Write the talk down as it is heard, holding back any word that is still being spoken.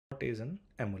is an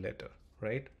emulator,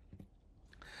 right?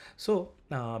 So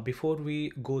before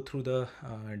we go through the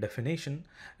definition,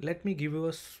 let me give you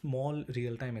a small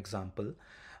real-time example.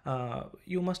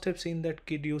 You must have seen that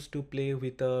kid used to play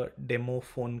with a demo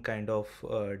phone kind of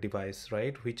device,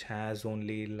 right? Which has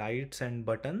only lights and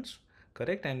buttons,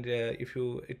 correct? And if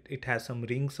you it has some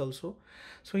rings also.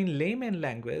 So in layman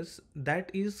language, that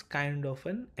is kind of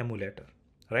an emulator,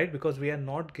 right? Because we are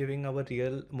not giving our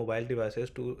real mobile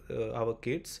devices to our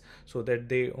kids so that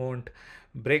they won't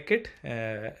break it,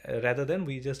 rather than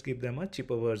we just give them a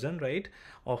cheaper version, right,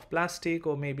 of plastic,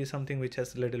 or maybe something which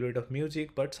has a little bit of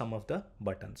music but some of the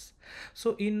buttons.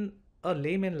 So in a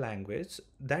layman language,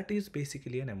 that is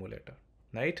basically an emulator,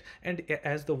 right? And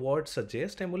as the word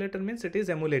suggests, emulator means it is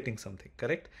emulating something,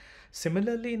 correct?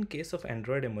 Similarly, in case of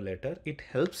Android emulator, it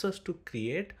helps us to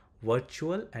create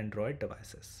virtual Android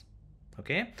devices.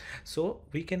 Okay, so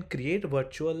we can create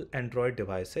virtual Android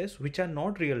devices which are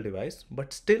not real device,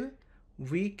 but still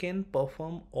we can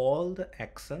perform all the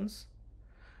actions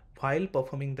while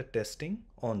performing the testing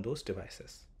on those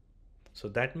devices. So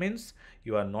that means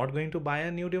you are not going to buy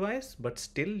a new device, but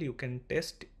still you can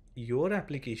test your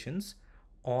applications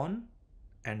on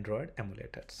Android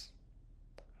emulators,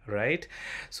 right?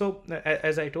 So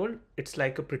as I told, it's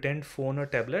like a pretend phone or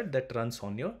tablet that runs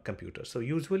on your computer. So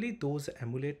usually those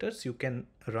emulators you can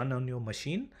run on your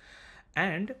machine,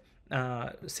 and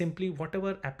simply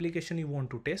whatever application you want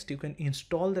to test, you can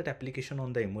install that application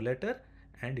on the emulator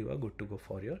and you are good to go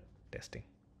for your testing,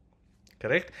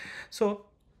 correct? So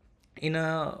in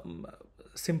a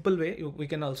simple way, we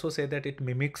can also say that it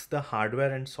mimics the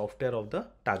hardware and software of the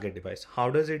target device. How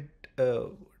does it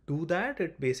do that?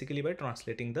 It basically by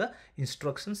translating the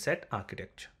instruction set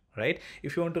architecture, right?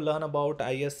 If you want to learn about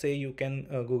ISA, you can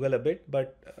Google a bit,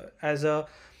 but as a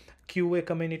QA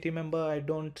community member, I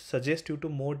don't suggest you to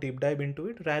more deep dive into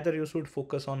it. Rather, you should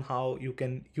focus on how you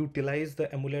can utilize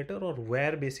the emulator, or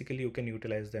where basically you can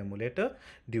utilize the emulator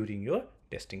during your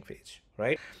testing phase,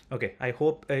 right? Okay, I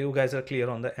hope you guys are clear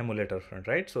on the emulator front,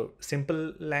 right? So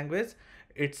simple language,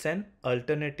 it's an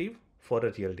alternative for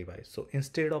a real device. So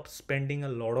instead of spending a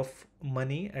lot of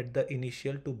money at the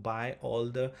initial to buy all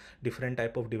the different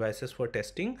type of devices for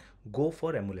testing, go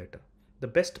for emulator. The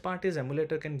best part is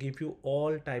emulator can give you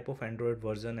all type of Android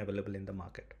version available in the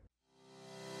market.